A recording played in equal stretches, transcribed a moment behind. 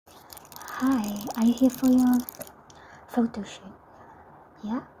Hi, are you here for your photo shoot?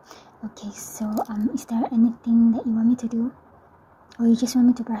 Yeah? Okay, so is there anything that you want me to do? Or you just want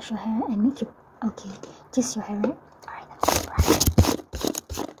me to brush your hair and make it okay? Just your hair, right? Alright, that's right.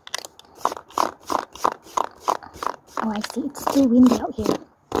 Oh, I see, it's too windy out here.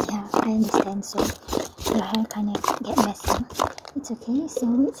 Yeah, I understand, so your hair kind of get messy. It's okay,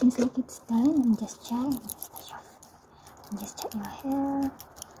 so it seems like it's done. I'm just trying. Just check your hair.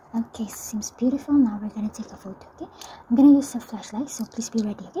 Okay, seems beautiful. Now we're gonna take a photo, okay? I'm gonna use a flashlight, so please be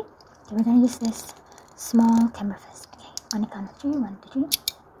ready, okay? Okay, we're gonna use this small camera first, okay? On the count of 3, 1, 2, 3,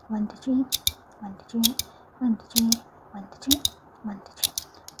 1, 2, 3, 1, 2, 3, 1, 2, 3, 1, 2, 3, 1, 2,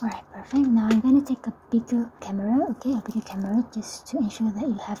 3. Alright, perfect. Now I'm gonna take a bigger camera, okay? A bigger camera just to ensure that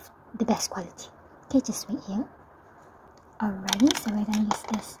you have the best quality. Okay, just wait here. Alrighty, so we're gonna use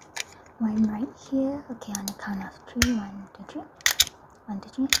this one right here. Okay, on the count of 3, 1, 2, 3. 1, 2,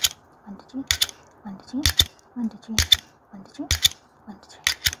 3, 1, 2, 3, 1, 2, 3, 1, 2, 3, 1, 2, 3, 1, 2, 3,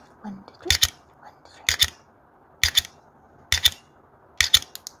 1, 2, 3, 1, 2,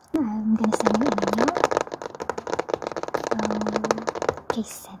 3. I'm gonna send you an email. Okay,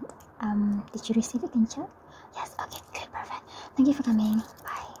 sent. Did you receive it? Can you check? Yes, okay, good, perfect. Thank you for coming.